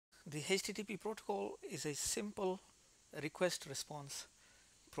The HTTP protocol is a simple request response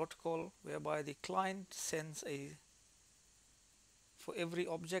protocol whereby the client sends for every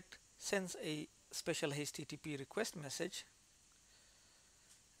object sends a special HTTP request message,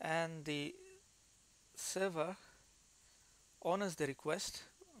 and the server honors the request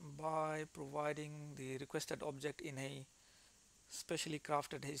by providing the requested object in a specially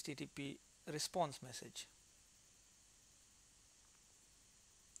crafted HTTP response message.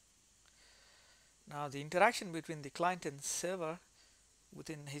 Now the interaction between the client and server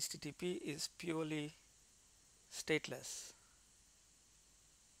within HTTP is purely stateless.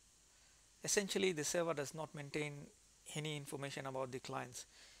 Essentially, the server does not maintain any information about the clients.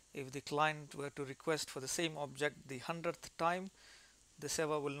 If the client were to request for the same object the 100th time, the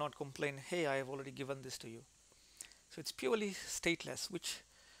server will not complain, hey, I have already given this to you. So it's purely stateless, which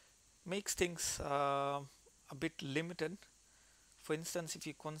makes things a bit limited. For instance, if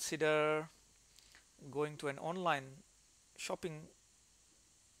you consider going to an online shopping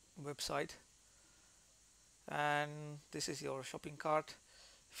website, and this is your shopping cart.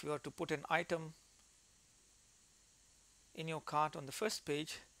 If you are to put an item in your cart on the first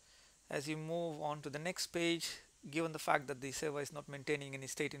page, as you move on to the next page, given the fact that the server is not maintaining any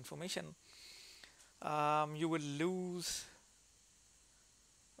state information, you will lose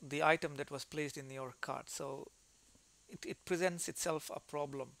the item that was placed in your cart. So it presents itself a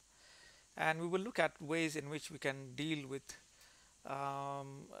problem, and we will look at ways in which we can deal with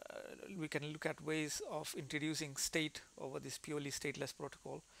we can look at ways of introducing state over this purely stateless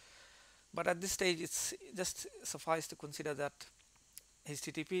protocol. But at this stage, it's just suffice to consider that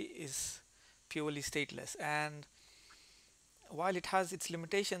HTTP is purely stateless, and while it has its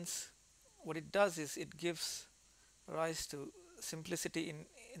limitations, what it does is it gives rise to simplicity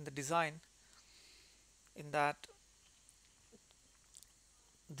in the design, in that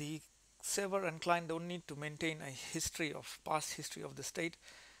the server and client don't need to maintain a past history of the state,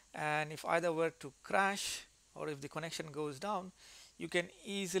 and if either were to crash or if the connection goes down, you can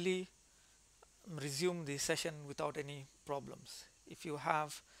easily resume the session without any problems. If you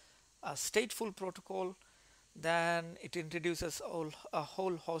have a stateful protocol, then it introduces a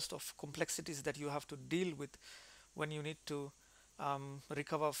whole host of complexities that you have to deal with when you need to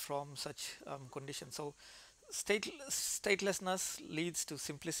recover from such conditions. So statelessness leads to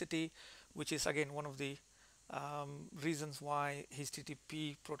simplicity, which is again one of the reasons why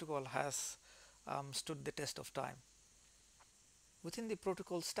HTTP protocol has stood the test of time. Within the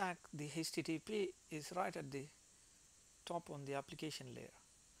protocol stack, the HTTP is right at the top on the application layer.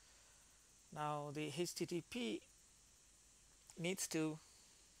 Now the HTTP needs to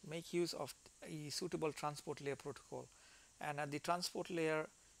make use of a suitable transport layer protocol, and at the transport layer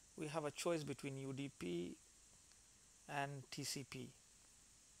we have a choice between UDP and TCP.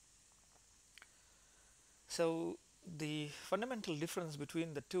 So the fundamental difference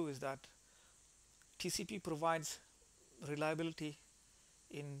between the two is that TCP provides reliability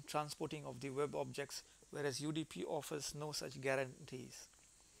in transporting of the web objects, whereas UDP offers no such guarantees.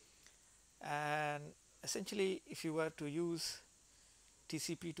 And essentially, if you were to use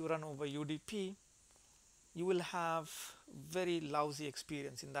TCP to run over UDP, you will have very lousy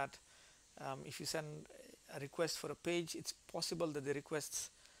experience in that if you send a request for a page, it's possible that the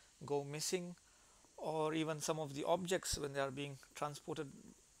requests go missing, or even some of the objects, when they are being transported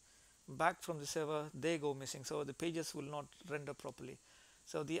back from the server, they go missing, so the pages will not render properly.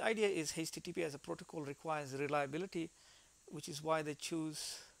 So the idea is HTTP as a protocol requires reliability, which is why they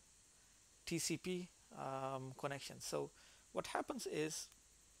choose TCP connections. So what happens is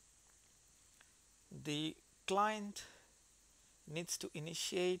the client needs to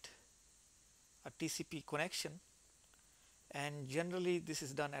initiate a TCP connection, and generally this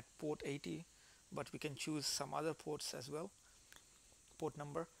is done at port 80, but we can choose some other ports as well, port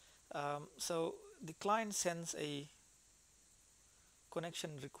number. So the client sends a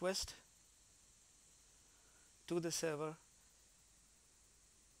connection request to the server.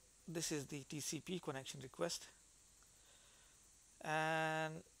 This is the TCP connection request,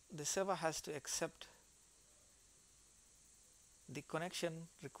 and the server has to accept the connection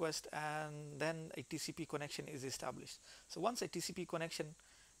request, and then a TCP connection is established. So once a TCP connection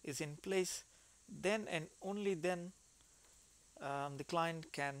is in place, then and only then the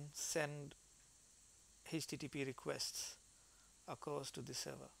client can send HTTP requests across to the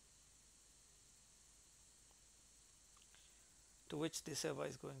server, to which the server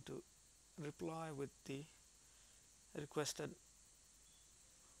is going to reply with the requested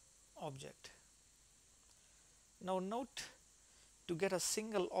object. Now note, to get a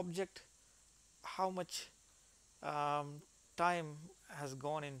single object, how much time time has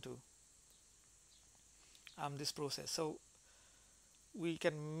gone into this process. So we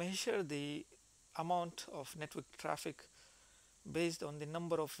can measure the amount of network traffic based on the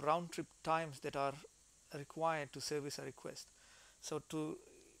number of round trip times that are required to service a request. So to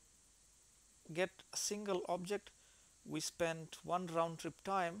get a single object, we spent one round trip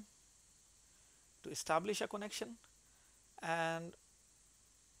time to establish a connection and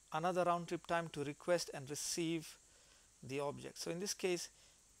another round trip time to request and receive the object. So in this case,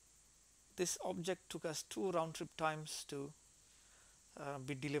 this object took us 2 round trip times to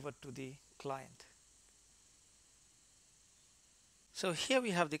be delivered to the client. So here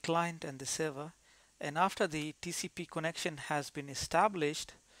we have the client and the server, and after the TCP connection has been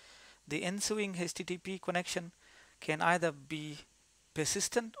established, the ensuing HTTP connection can either be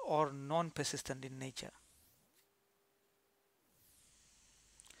persistent or non-persistent in nature.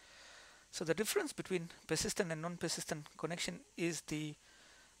 So the difference between persistent and non-persistent connection is the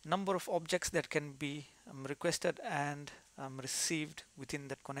number of objects that can be requested and received within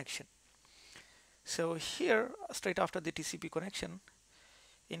that connection. So here, straight after the TCP connection,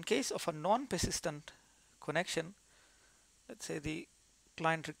 in case of a non-persistent connection, let's say the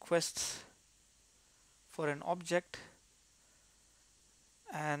client requests for an object,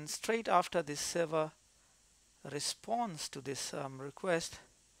 and straight after this server responds to this request,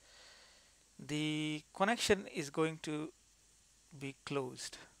 the connection is going to be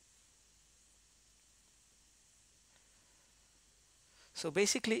closed. So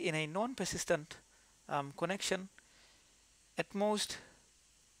basically, in a non-persistent connection, at most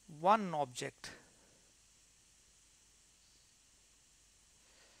one object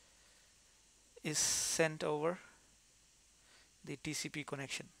is sent over the TCP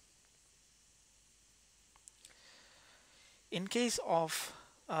connection. In case of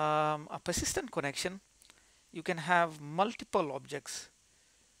a persistent connection, you can have multiple objects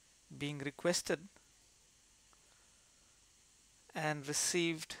being requested and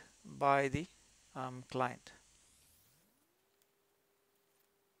received by the client.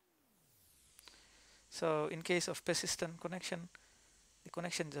 So in case of persistent connection, the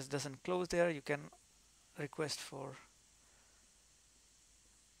connection just doesn't close there. You can request for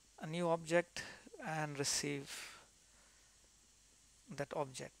a new object and receive that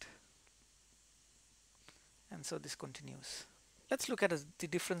object, and so this continues. Let's look at the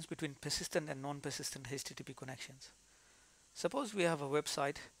difference between persistent and non-persistent HTTP connections. Suppose we have a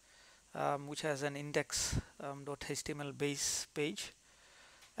website which has an index.html base page,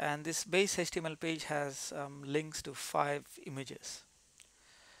 and this base HTML page has links to 5 images.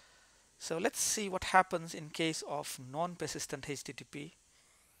 So let's see what happens in case of non-persistent HTTP.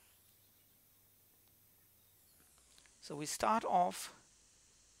 So we start off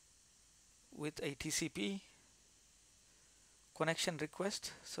with a TCP connection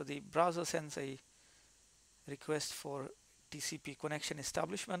request. So the browser sends a request for TCP connection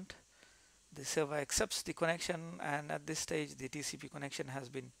establishment. The server accepts the connection, and at this stage the TCP connection has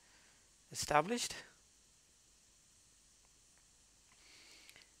been established.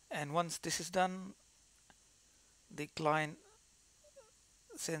 And once this is done, the client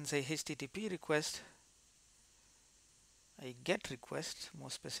sends a HTTP request, a GET request more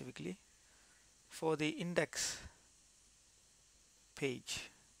specifically, for the index page.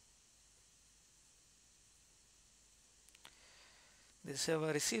 The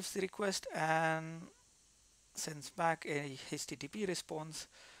server receives the request and sends back a HTTP response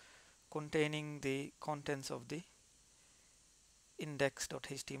containing the contents of the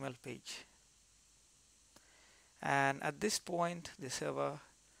index.html page. And at this point, the server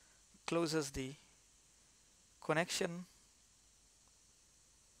closes the connection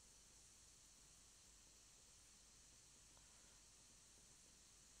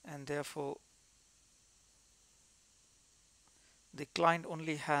and therefore the client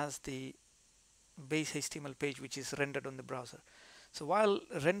only has the base HTML page which is rendered on the browser. So while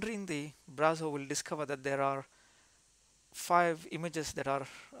rendering, the browser will discover that there are 5 images that are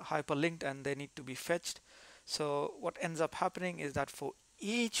hyperlinked and they need to be fetched. So what ends up happening is that for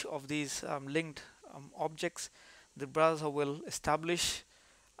each of these linked objects, the browser will establish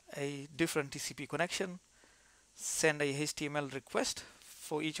a different TCP connection, send a HTML request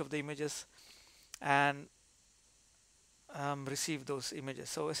for each of the images, and receive those images.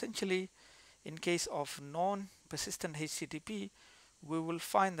 So essentially, in case of non-persistent HTTP, we will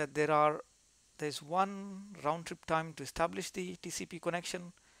find that there's one round trip time to establish the TCP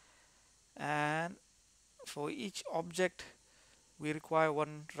connection, and for each object we require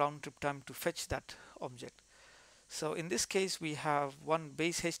one round trip time to fetch that object. So in this case, we have one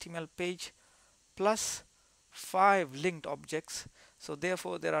base HTML page plus 5 linked objects. So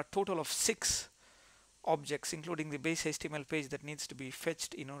therefore there are total of 6 objects including the base HTML page that needs to be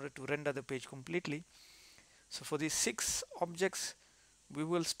fetched in order to render the page completely. So for these 6 objects we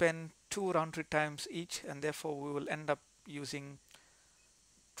will spend 2 round trip times each, and therefore we will end up using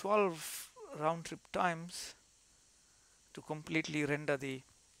 12 round trip times to completely render the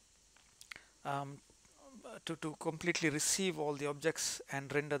um, to completely receive all the objects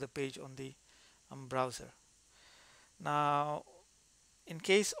and render the page on the browser. Now in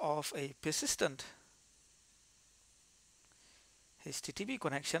case of a persistent HTTP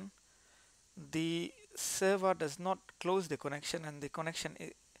connection, the server does not close the connection and the connection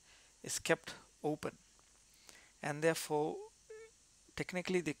is kept open, and therefore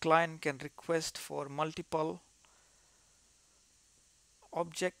technically the client can request for multiple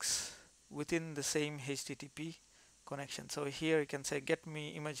objects within the same HTTP connection. So here you can say get me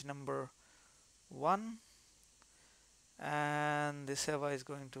image number 1, and the server is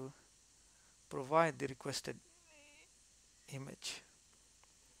going to provide the requested image.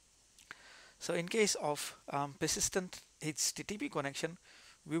 So in case of persistent HTTP connection,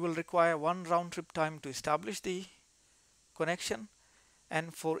 we will require 1 round trip time to establish the connection,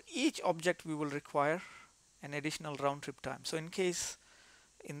 and for each object we will require an additional round trip time. So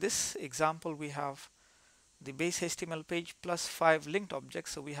in this example we have the base HTML page plus 5 linked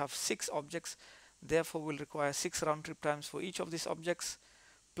objects, so we have 6 objects, therefore we'll require 6 round trip times for each of these objects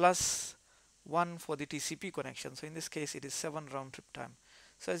plus 1 for the TCP connection. So in this case it is 7 round trip time.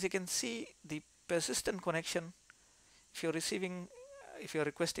 So as you can see, the persistent connection, if you're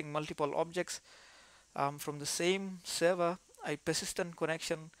requesting multiple objects from the same server, a persistent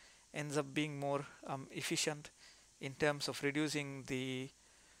connection ends up being more efficient in terms of reducing the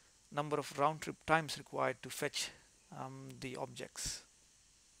number of round trip times required to fetch the objects.